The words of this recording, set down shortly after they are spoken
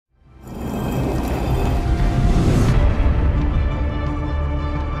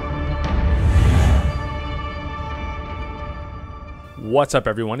What's up,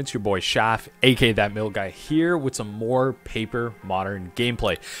 everyone? It's your boy SHAF, aka That Mill Guy, here with some more Paper Modern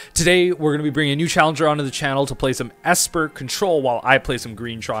gameplay. Today, we're going to be bringing a new challenger onto the channel to play some Esper Control while I play some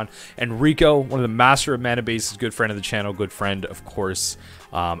G-Tron. Enrico, one of the master of mana bases, good friend of the channel, good friend, of course,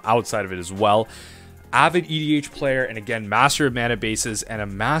 outside of it as well. Avid EDH player, and again, master of mana bases, and a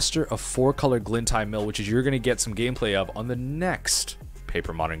master of 4-color Glintai Mill, which is you're going to get some gameplay of on the next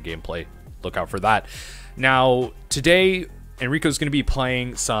Paper Modern gameplay. Look out for that. Now, today, Enrico's going to be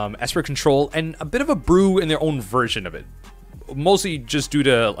playing some Esper Control and a bit of a brew in their own version of it. Mostly just due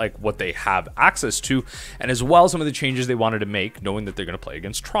to like what they have access to, and as well some of the changes they wanted to make, knowing that they're going to play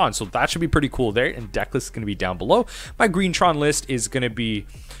against Tron. So that should be pretty cool there, and deck list is going to be down below. My G-Tron list is going to be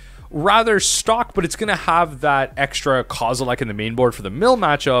rather stock, but it's going to have that extra Kozilek in the main board for the mill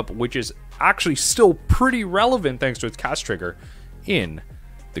matchup, which is actually still pretty relevant thanks to its cast trigger in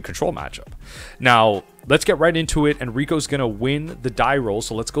the control matchup. Now, let's get right into it. Enrico's going to win the die roll,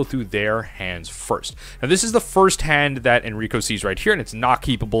 so let's go through their hands first. Now, this is the first hand that Enrico sees right here, and it's not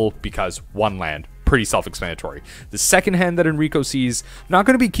keepable because one land. Pretty self-explanatory. The second hand that Enrico sees, not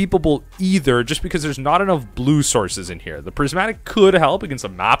going to be keepable either, just because there's not enough blue sources in here. The Prismatic could help against a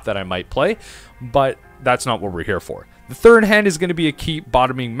map that I might play, but that's not what we're here for. The third hand is going to be a keep,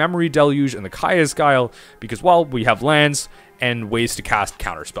 bottoming Memory Deluge and the Kaya's Guile, because, well, we have lands and ways to cast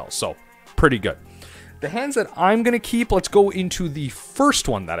counterspells, so pretty good. The hands that I'm going to keep, let's go into the first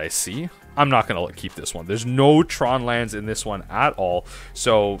one that I see. I'm not going to keep this one. There's no Tron lands in this one at all,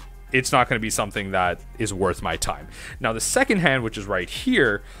 so it's not going to be something that is worth my time. Now, the second hand, which is right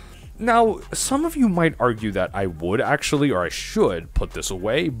here, now, some of you might argue that I would actually, or I should, put this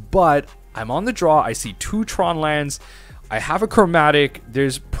away, but I'm on the draw. I see 2 Tron lands. I have a Chromatic.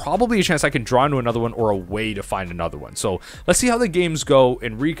 There's probably a chance I can draw into another one or a way to find another one. So let's see how the games go.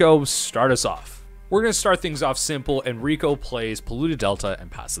 Enrico, start us off. We're going to start things off simple. Enrico plays Polluted Delta and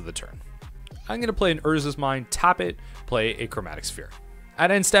passes the turn. I'm going to play an Urza's Mine, tap it, play a Chromatic Sphere.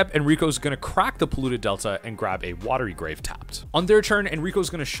 At end step, Enrico's going to crack the Polluted Delta and grab a Watery Grave tapped. On their turn, Enrico's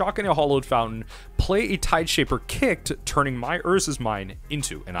going to shotgun a Hollowed Fountain, play a Tideshaper kicked, turning my Urza's Mine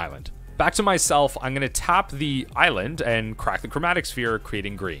into an island. Back to myself, I'm going to tap the island and crack the Chromatic Sphere,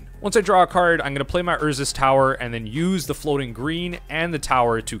 creating green. Once I draw a card, I'm going to play my Urza's Tower and then use the floating green and the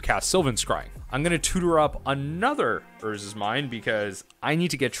tower to cast Sylvan Scrying. I'm going to tutor up another Urza's Mine because I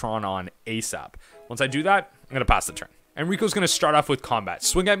need to get Tron on ASAP. Once I do that, I'm going to pass the turn. Enrico's going to start off with combat.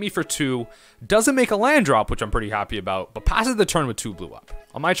 Swing at me for 2. Doesn't make a land drop, which I'm pretty happy about, but passes the turn with 2 blue up.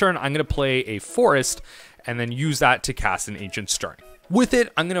 On my turn, I'm going to play a Forest and then use that to cast an Ancient Stirring. With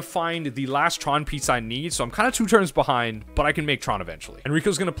it, I'm going to find the last Tron piece I need, so I'm kind of 2 turns behind, but I can make Tron eventually.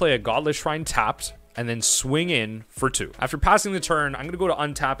 Enrico's going to play a Godless Shrine tapped, and then swing in for 2. After passing the turn, I'm going to go to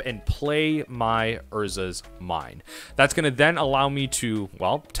untap and play my Urza's Mine. That's going to then allow me to,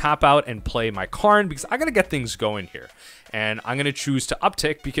 well, tap out and play my Karn, because I got to get things going here. And I'm going to choose to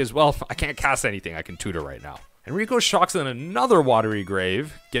uptick because, well, I can't cast anything. I can tutor right now. Enrico shocks in another Watery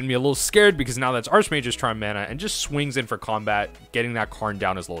Grave, getting me a little scared because now that's Archmage's Charm mana, and just swings in for combat, getting that Karn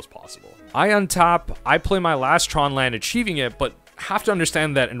down as low as possible. I untap, I play my last Tron land, achieving it, but have to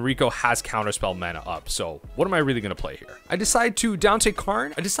understand that Enrico has Counterspell mana up, so what am I really going to play here? I decide to downtake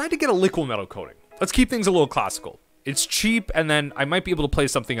Karn. I decide to get a Liquid Metal Coating. Let's keep things a little classical. It's cheap, and then I might be able to play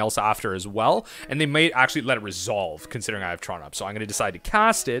something else after as well, and they may actually let it resolve, considering I have Tron up. So I'm going to decide to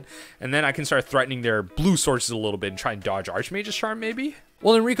cast it, and then I can start threatening their blue sources a little bit and try and dodge Archmage's Charm, maybe?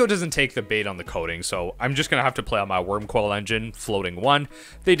 Well, Enrico doesn't take the bait on the coating, so I'm just going to have to play on my Wormcoil Engine, floating 1.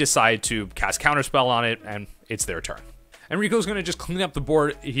 They decide to cast Counterspell on it, and it's their turn. Enrico's going to just clean up the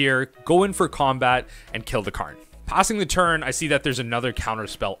board here, go in for combat, and kill the Karn. Passing the turn, I see that there's another counter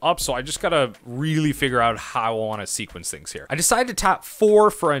spell up, so I just gotta really figure out how I want to sequence things here. I decide to tap 4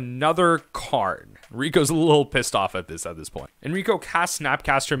 for another Karn. Enrico's a little pissed off at this point. Enrico casts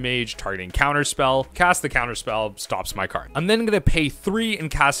Snapcaster Mage, targeting counterspell. Cast the counterspell, stops my Karn. I'm then gonna pay 3 and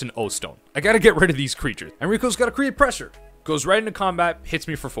cast an O-Stone. I gotta get rid of these creatures. Enrico's gotta create pressure. Goes right into combat, hits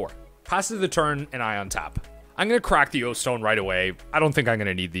me for 4. Passes the turn, and I untap. I'm going to crack the O-Stone right away. I don't think I'm going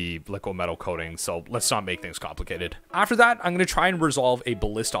to need the Liquid Metal Coating, so let's not make things complicated. After that, I'm going to try and resolve a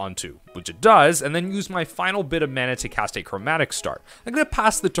Ballista on 2, which it does, and then use my final bit of mana to cast a Chromatic Star. I'm going to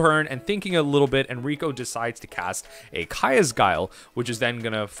pass the turn, and thinking a little bit, Enrico decides to cast a Kaya's Guile, which is then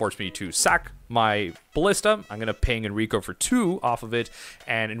going to force me to sack my Ballista. I'm going to ping Enrico for 2 off of it,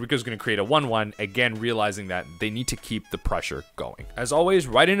 and Enrico's going to create a 1/1, again realizing that they need to keep the pressure going. As always,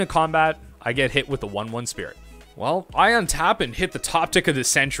 right into combat, I get hit with a 1/1 Spirit. Well, I untap and hit the top tick of the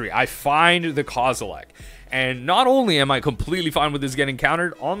century. I find the Kozilek. And not only am I completely fine with this getting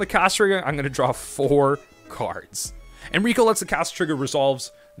countered, on the cast trigger, I'm going to draw 4 cards. Enrico lets the cast trigger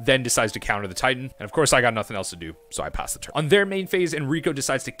resolves, then decides to counter the Titan, and of course I got nothing else to do, so I pass the turn. On their main phase, Enrico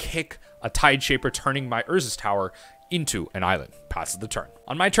decides to kick a Tide Shaper, turning my Urza's tower into an island. Passes the turn.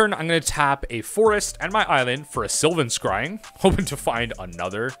 On my turn, I'm going to tap a forest and my island for a Sylvan Scrying, hoping to find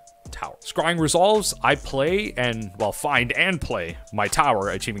another tower. Scrying resolves, I play and, well, find and play my tower,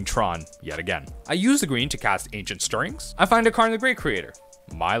 achieving Tron yet again. I use the green to cast Ancient Stirrings. I find a Karn the Great Creator.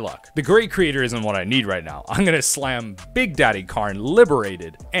 My luck. The Great Creator isn't what I need right now. I'm gonna slam Big Daddy Karn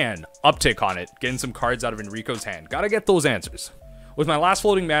Liberated and uptick on it, getting some cards out of Enrico's hand. Gotta get those answers. With my last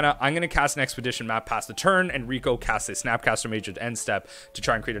floating mana, I'm going to cast an Expedition map past the turn, and Enrico casts a Snapcaster Mage at end step to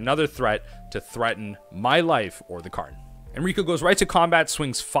try and create another threat to threaten my life or the Karn. Enrico goes right to combat,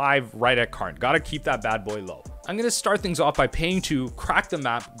 swings 5 right at Karn. Gotta keep that bad boy low. I'm going to start things off by paying to crack the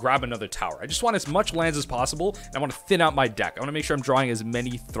map, grab another tower. I just want as much lands as possible, and I want to thin out my deck. I want to make sure I'm drawing as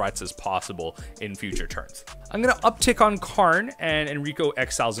many threats as possible in future turns. I'm going to uptick on Karn, and Enrico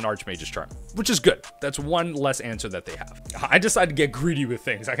exiles an Archmage's Charm, which is good. That's one less answer that they have. I decided to get greedy with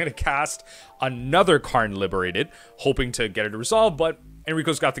things. I'm going to cast another Karn Liberated, hoping to get it to resolve, but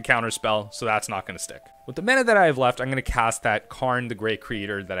Enrico's got the counter spell, so that's not going to stick. With the mana that I have left, I'm going to cast that Karn the Great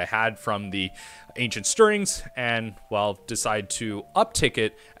Creator that I had from the Ancient Stirrings, and, well, decide to uptick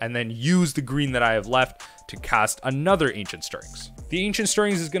it, and then use the green that I have left to cast another Ancient Stirrings. The Ancient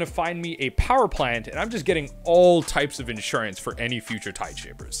Stirrings is going to find me a power plant, and I'm just getting all types of insurance for any future Tide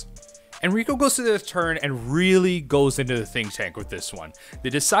Shapers. Enrico goes to the turn and really goes into the think tank with this one. They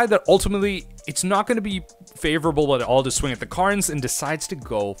decide that ultimately it's not going to be favorable at all to swing at the Karns, and decides to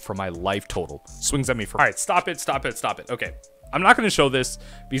go for my life total. Swings at me for... Alright, stop it, stop it, stop it. Okay, I'm not going to show this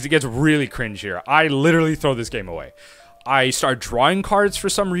because it gets really cringe here. I literally throw this game away. I start drawing cards for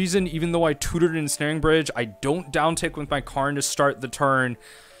some reason, even though I tutored in Snaring Bridge. I don't downtick with my Karn to start the turn.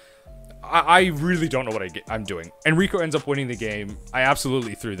 I really don't know what I'm doing. Enrico ends up winning the game. I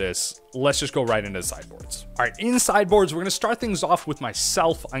absolutely threw this. Let's just go right into the sideboards. All right, in sideboards, we're going to start things off with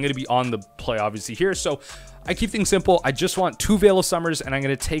myself. I'm going to be on the play, obviously, here. So I keep things simple. I just want 2 Veil of Summers, and I'm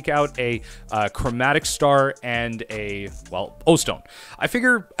going to take out a Chromatic Star and a, well, O-Stone. I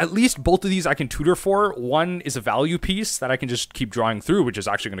figure at least both of these I can tutor for. One is a value piece that I can just keep drawing through, which is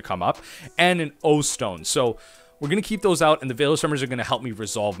actually going to come up, and an O-Stone. So we're going to keep those out, and the Veil of Summers are going to help me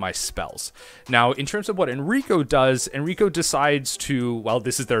resolve my spells. Now, in terms of what Enrico does, Enrico decides to, well,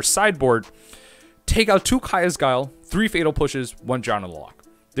 this is their sideboard, take out 2 Kaya's Guile, 3 Fatal Pushes, 1 Jar in the Lock.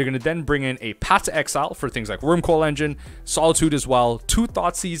 They're going to then bring in a Path to Exile for things like Wormcoil Engine, Solitude as well, 2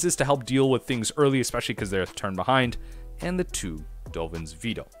 Thoughtseizes to help deal with things early, especially because they're a turn behind, and the 2 Dovin's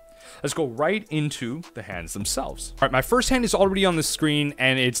Veto. Let's go right into the hands themselves. All right, my first hand is already on the screen,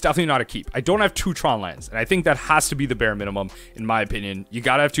 and it's definitely not a keep. I don't have 2 Tron lands, and I think that has to be the bare minimum, in my opinion. You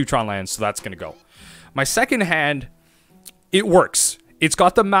gotta have 2 Tron lands, so that's gonna go. My second hand, it works. It's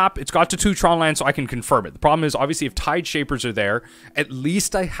got the map, it's got the 2 Tron lands, so I can confirm it. The problem is, obviously, if Tide Shapers are there, at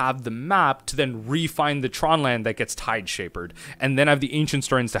least I have the map to then refine the Tron land that gets Tide Shapered, and then I have the Ancient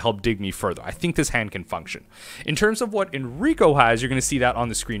Stirrings to help dig me further. I think this hand can function. In terms of what Enrico has, you're going to see that on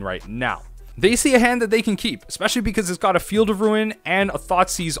the screen right now. They see a hand that they can keep, especially because it's got a Field of Ruin and a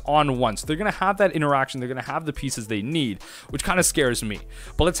Thoughtseize on one. So they're going to have that interaction, they're going to have the pieces they need, which kind of scares me.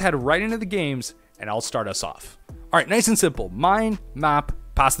 But let's head right into the games, and I'll start us off. All right, nice and simple. Mine, map,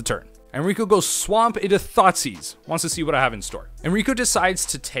 pass the turn. Enrico goes Swamp into Thoughtseize. Wants to see what I have in store. Enrico decides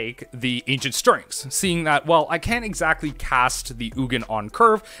to take the Ancient Stirrings, seeing that, well, I can't exactly cast the Ugin on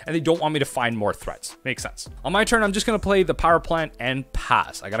curve, and they don't want me to find more threats. Makes sense. On my turn, I'm just going to play the Power Plant and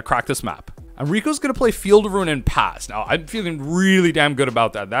pass. I got to crack this map. Enrico's going to play Field of Ruin and pass. Now, I'm feeling really damn good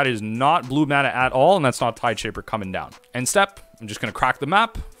about that. That is not blue mana at all, and that's not Tide Shaper coming down. End step, I'm just going to crack the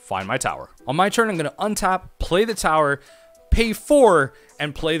map, find my tower. On my turn, I'm going to untap, play the tower, pay 4,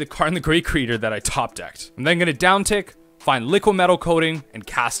 and play the Karn the Great Creator that I top decked. I'm then going to downtick, find Liquid Metal Coating, and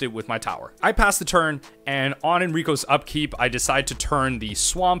cast it with my tower. I pass the turn, and on Enrico's upkeep, I decide to turn the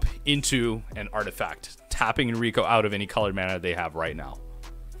Swamp into an artifact, tapping Enrico out of any colored mana they have right now.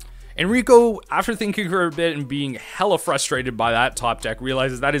 Enrico, after thinking for a bit and being hella frustrated by that top deck,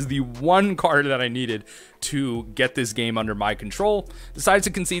 realizes that is the one card that I needed to get this game under my control, decides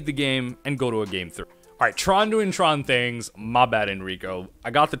to concede the game and go to a game 3. All right, Tron doing Tron things. My bad, Enrico. I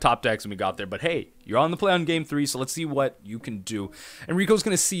got the top decks when we got there, but hey, you're on the play on game 3, so let's see what you can do. Enrico's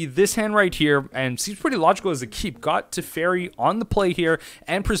going to see this hand right here, and seems pretty logical as a keep. Got Teferi on the play here,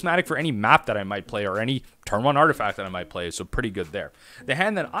 and Prismatic for any map that I might play, or any turn 1 artifact that I might play, so pretty good there. The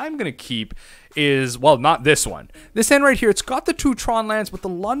hand that I'm going to keep is, well, not this one. This hand right here, it's got the 2 Tron lands, but the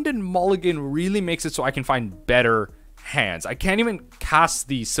London Mulligan really makes it so I can find better hands. I can't even cast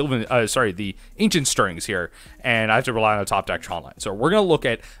the the Ancient Stirrings here, and I have to rely on a top deck Tron line. So we're going to look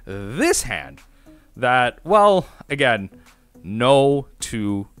at this hand that, well, again, no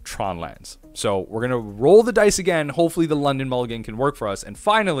 2 Tron lands. So we're going to roll the dice again. Hopefully the London Mulligan can work for us. And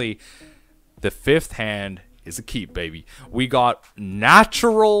finally, the 5th hand is a keep, baby. We got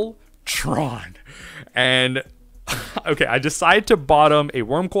Natural Tron. And okay, I decided to bottom a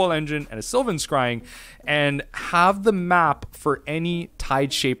Wormcoil Engine and a Sylvan Scrying and have the map for any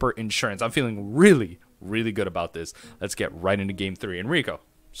Tide Shaper insurance. I'm feeling really, really good about this. Let's get right into game 3. Enrico,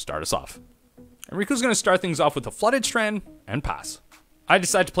 start us off. Enrico's going to start things off with a Flooded Strand and pass. I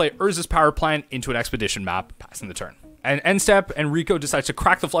decide to play Urza's Power Plant into an Expedition map, passing the turn. And end step, Enrico decides to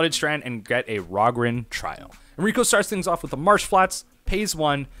crack the Flooded Strand and get a Rogrin Trial. Enrico starts things off with the Marsh Flats, pays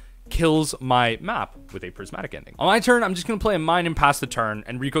 1, kills my map with a Prismatic Ending. On my turn, I'm just going to play a Mine and pass the turn.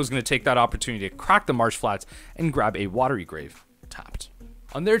 Enrico's going to take that opportunity to crack the Marsh Flats and grab a Watery Grave, tapped.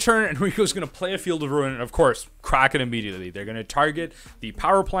 On their turn, Enrico's going to play a Field of Ruin and, of course, crack it immediately. They're going to target the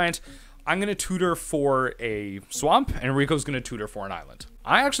Power Plant. I'm going to tutor for a Swamp, and Enrico's going to tutor for an Island.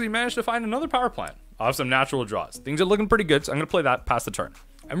 I actually managed to find another Power Plant. I'll have some natural draws. Things are looking pretty good, so I'm going to play that, pass the turn.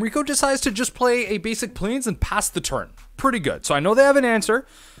 Enrico decides to just play a basic Plains and pass the turn. Pretty good. So I know they have an answer,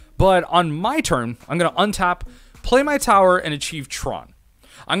 but on my turn, I'm going to untap, play my tower, and achieve Tron.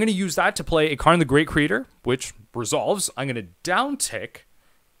 I'm going to use that to play a Karn the Great Creator, which resolves. I'm going to downtick,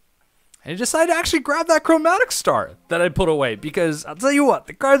 and I decide to actually grab that Chromatic Star that I put away, because I'll tell you what,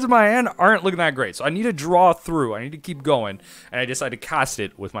 the cards in my hand aren't looking that great. So I need to draw through. I need to keep going, and I decide to cast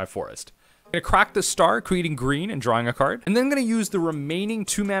it with my Forest. I'm going to crack the Star, creating green and drawing a card. And then I'm going to use the remaining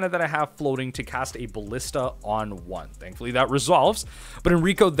 2 mana that I have floating to cast a Ballista on 1. Thankfully, that resolves. But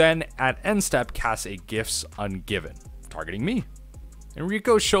Enrico then, at end step, casts a Gifts Ungiven, targeting me.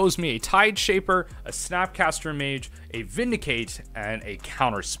 Enrico shows me a Tide Shaper, a Snapcaster Mage, a Vindicate, and a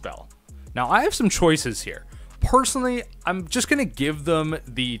Counterspell. Now, I have some choices here. Personally, I'm just going to give them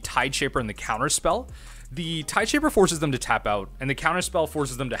the Tide Shaper and the Counterspell. The Tide Shaper forces them to tap out, and the Counterspell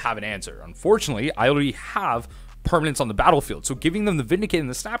forces them to have an answer. Unfortunately, I already have permanents on the battlefield, so giving them the Vindicate and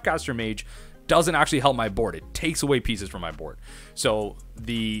the Snapcaster Mage doesn't actually help my board. It takes away pieces from my board. So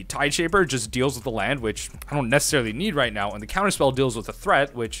the Tide Shaper just deals with the land, which I don't necessarily need right now, and the Counterspell deals with a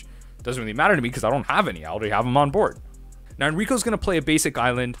threat, which doesn't really matter to me because I don't have any. I already have them on board. Now, Enrico's going to play a basic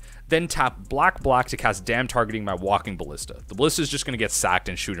Island, then tap black to cast Dam, targeting my Walking Ballista. The Ballista is just going to get sacked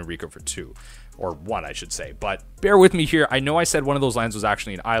and shoot Enrico for 2. Or 1, I should say. But bear with me here. I know I said one of those lands was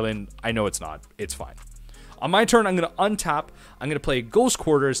actually an island. I know it's not. It's fine. On my turn, I'm going to untap. I'm going to play Ghost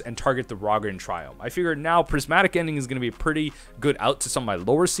Quarters and target the Rogrin Triumph. I figure now Prismatic Ending is going to be a pretty good out to some of my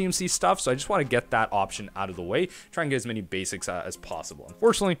lower CMC stuff. So I just want to get that option out of the way. Try and get as many basics as possible.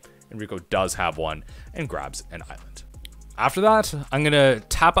 Unfortunately, Enrico does have one and grabs an island. After that, I'm going to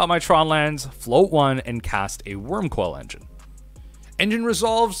tap out my Tron lands, float 1, and cast a Wormcoil Engine. Engine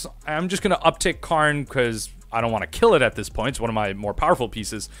resolves. I'm just going to uptick Karn because I don't want to kill it at this point. It's one of my more powerful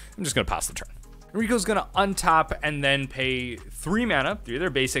pieces. I'm just going to pass the turn. Enrico's going to untap and then pay 3 mana, 3 of their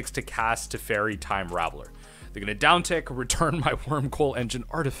basics, to cast Teferi Time Raveler. They're going to downtick, return my Wormcoil Engine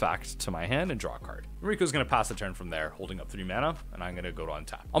artifact to my hand, and draw a card. Enrico's going to pass the turn from there, holding up 3 mana, and I'm going to go to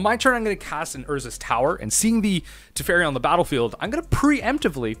untap. On my turn, I'm going to cast an Urza's Tower, and seeing the Teferi on the battlefield, I'm going to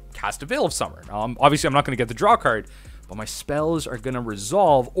preemptively cast a Veil of Summer. Now, obviously, I'm not going to get the draw card, but my spells are going to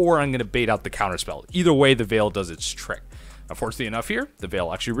resolve, or I'm going to bait out the counterspell. Either way, the Veil does its trick. Unfortunately enough here, the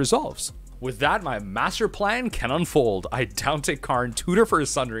Veil actually resolves. With that, my master plan can unfold. I downtick Karn, tutor for a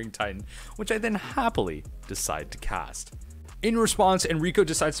Sundering Titan, which I then happily decide to cast. In response, Enrico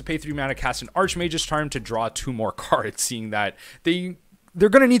decides to pay 3 mana, cast an Archmage's Charm to draw 2 more cards, seeing that they're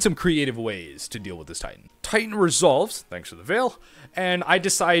going to need some creative ways to deal with this Titan. Titan resolves, thanks to the Veil, and I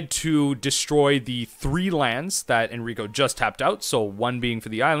decide to destroy the 3 lands that Enrico just tapped out, so 1 being for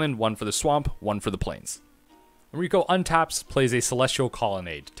the island, 1 for the swamp, 1 for the plains. Enrico untaps, plays a Celestial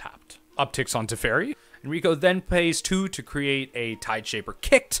Colonnade tapped. Upticks on Teferi. Enrico then pays 2 to create a Tide Shaper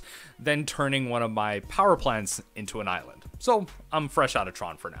kicked, then turning one of my power plants into an island. So I'm fresh out of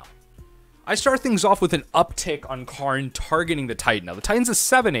Tron for now. I start things off with an uptick on Karn targeting the Titan. Now the Titan's a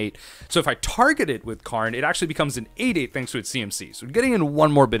 7/8, so if I target it with Karn, it actually becomes an 8/8 thanks to its CMC. So getting in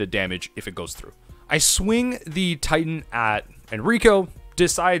 1 more bit of damage if it goes through. I swing the Titan at Enrico,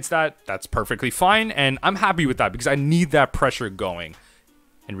 decides that that's perfectly fine, and I'm happy with that because I need that pressure going.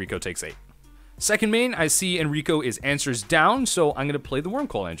 Enrico takes 8. Second main, I see Enrico is answers down, so I'm going to play the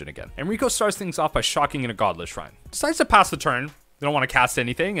Wormcoil Engine again. Enrico starts things off by shocking in a Godless Shrine. Decides to pass the turn, They don't want to cast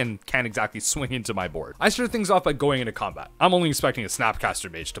anything and can't exactly swing into my board. I start things off by going into combat. I'm only expecting a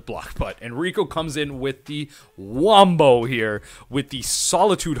Snapcaster Mage to block, but Enrico comes in with the Wombo here with the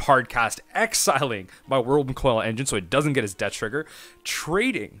Solitude Hardcast, exiling my Whirlwind Coil engine so it doesn't get his death trigger,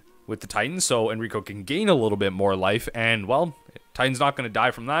 trading with the Titan so Enrico can gain a little bit more life, and well, Titan's not going to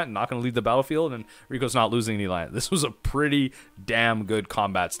die from that, not going to leave the battlefield, and Enrico's not losing any land. This was a pretty damn good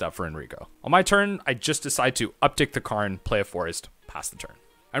combat stuff for Enrico. On my turn, I just decide to uptick the Karn, play a Forest, pass the turn.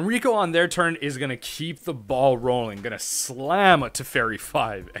 Enrico on their turn is going to keep the ball rolling, going to slam a Teferi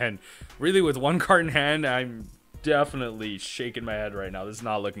 5, and really with one card in hand, I'm definitely shaking my head right now. This is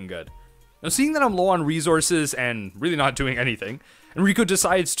not looking good. Now, seeing that I'm low on resources and really not doing anything, Enrico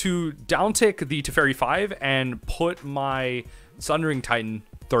decides to downtick the Teferi 5 and put my Sundering Titan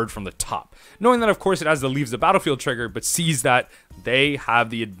third from the top. Knowing that, of course, it has the Leaves the Battlefield trigger, but sees that they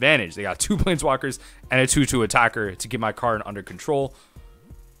have the advantage. They got 2 Planeswalkers and a 2/2 attacker to get my card under control.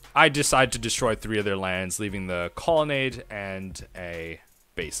 I decide to destroy 3 of their lands, leaving the Colonnade and a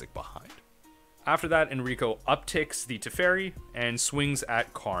basic behind. After that, Enrico upticks the Teferi and swings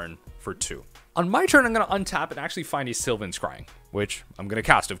at Karn for 2. On my turn, I'm going to untap and actually find a Sylvan Scrying, which I'm going to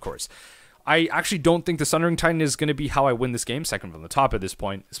cast, of course. I actually don't think the Sundering Titan is going to be how I win this game, second from the top at this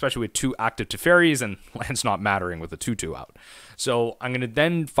point, especially with 2 active Teferis and lands not mattering with a 2/2 out. So I'm going to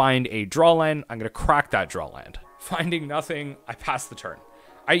then find a draw land. I'm going to crack that draw land. Finding nothing, I pass the turn.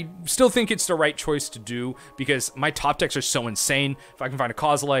 I still think it's the right choice to do because my top decks are so insane. If I can find a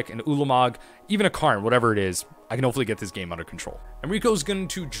Kozilek, an Ulamog, even a Karn, whatever it is, I can hopefully get this game under control. Enrico's going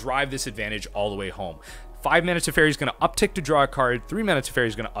to drive this advantage all the way home. 5 mana Teferi is going to uptick to draw a card. 3 mana Teferi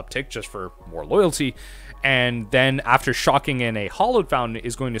is going to uptick just for more loyalty. And then after shocking in a Hallowed Fountain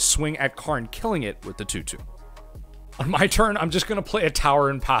is going to swing at Karn, killing it with the 2/2. On my turn, I'm just going to play a tower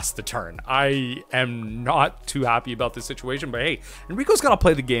and pass the turn. I am not too happy about this situation, but hey, Enrico's got to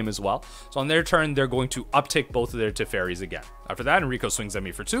play the game as well. So on their turn, they're going to uptick both of their Teferis again. After that, Enrico swings at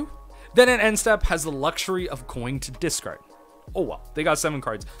me for 2. Then at end step, has the luxury of going to discard. Oh well, they got 7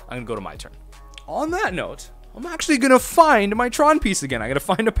 cards. I'm going to go to my turn. On that note, I'm actually going to find my Tron piece again. I'm going to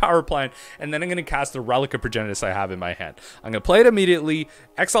find a power plant, and then I'm going to cast the Relic of Progenitus I have in my hand. I'm going to play it immediately,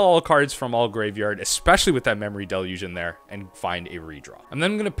 exile all cards from all graveyard, especially with that Memory Deluge in there, and find a redraw. And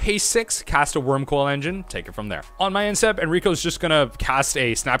then I'm going to pay 6, cast a Wormcoil Engine, take it from there. On my end step, Enrico's just going to cast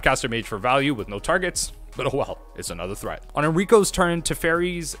a Snapcaster Mage for value with no targets, but oh well, it's another threat. On Enrico's turn,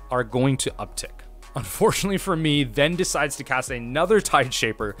 Teferis are going to uptick. Unfortunately for me, then decides to cast another Tide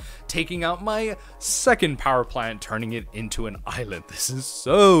Shaper, taking out my second power plant, turning it into an island. This is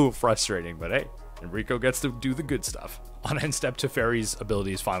so frustrating, but hey, Enrico gets to do the good stuff. On end step, Teferi's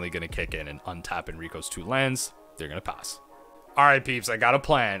ability is finally going to kick in and untap Enrico's 2 lands. They're going to pass. Alright peeps, I got a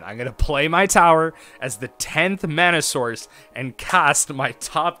plan. I'm going to play my tower as the 10th mana source and cast my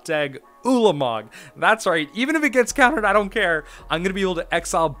top deck Ulamog. That's right, even if it gets countered, I don't care. I'm going to be able to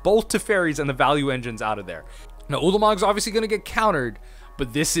exile both Teferis and the value engines out of there. Now Ulamog's obviously going to get countered,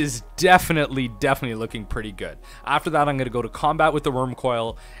 but this is definitely looking pretty good. After that, I'm going to go to combat with the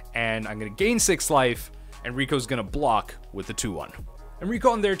Wormcoil, and I'm going to gain 6 life. Enrico's going to block with the 2/1.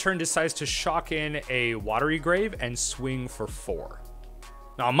 Enrico on their turn decides to shock in a Watery Grave and swing for 4.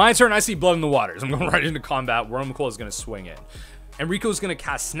 Now on my turn, I see Blood in the Waters. I'm going right into combat. Wormcoil is going to swing in. Enrico's going to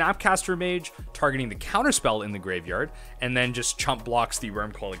cast Snapcaster Mage, targeting the counterspell in the graveyard, and then just chump blocks the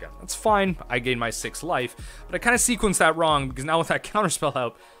Wormcoil again. That's fine. I gain my 6 life, but I kind of sequenced that wrong because now with that counterspell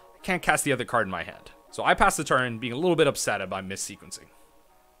out, I can't cast the other card in my hand. So I pass the turn, being a little bit upset about mis-sequencing.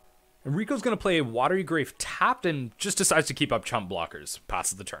 Enrico's going to play a Watery Grave tapped and just decides to keep up chump blockers.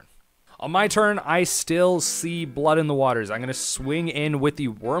 Passes the turn. On my turn, I still see Blood in the Waters. I'm going to swing in with the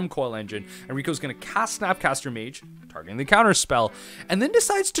Wormcoil Engine. Enrico's going to cast Snapcaster Mage, targeting the counter spell, and then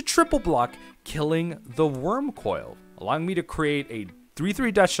decides to triple block, killing the Wormcoil, allowing me to create a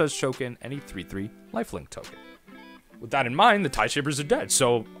 3/3 Death Touch token and a 3/3 lifelink token. With that in mind, the Tide Shapers are dead,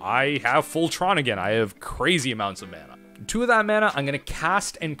 so I have full Tron again. I have crazy amounts of mana. 2 of that mana, I'm going to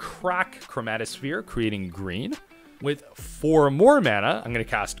cast and crack Chromatic Sphere, creating green. With 4 more mana, I'm going to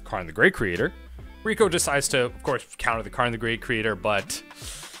cast Karn the Great Creator. Enrico decides to, of course, counter the Karn the Great Creator, but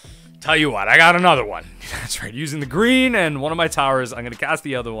tell you what, I got another one. That's right, using the green and one of my towers, I'm going to cast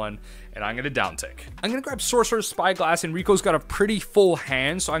the other one, and I'm going to downtick. I'm going to grab Sorcerer's Spyglass. Enrico's got a pretty full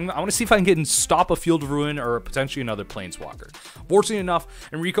hand, so I want to see if I can get and stop a Field of Ruin or potentially another Planeswalker. Fortunately enough,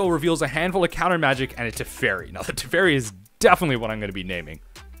 Enrico reveals a handful of counter magic and a Teferi. Now, the Teferi is definitely what I'm going to be naming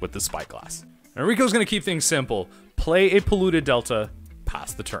with the Spyglass. Enrico's going to keep things simple. Play a Polluted Delta,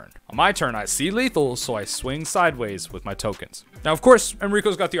 pass the turn. On my turn, I see lethal, so I swing sideways with my tokens. Now, of course,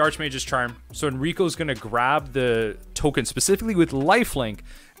 Enrico's got the Archmage's Charm, so Enrico's going to grab the token specifically with lifelink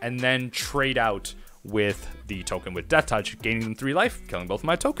and then trade out with the token with Death Touch, gaining them 3 life, killing both of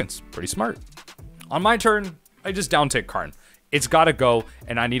my tokens. Pretty smart. On my turn, I just downtick Karn. It's gotta go,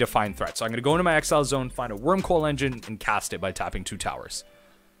 and I need to find threat. So I'm gonna go into my exile zone, find a Wormcoil Engine, and cast it by tapping 2 towers.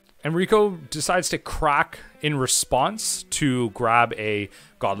 Enrico decides to crack in response to grab a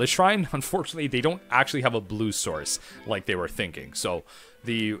Godless Shrine. Unfortunately, they don't actually have a blue source like they were thinking. So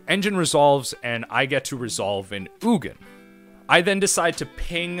the engine resolves, and I get to resolve in Ugin. I then decide to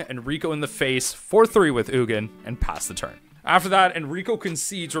ping Enrico in the face for 3 with Ugin and pass the turn. After that, Enrico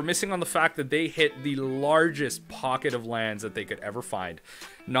concedes, reminiscing on the fact that they hit the largest pocket of lands that they could ever find,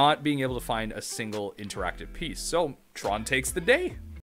 not being able to find a single interactive piece. So Tron takes the day.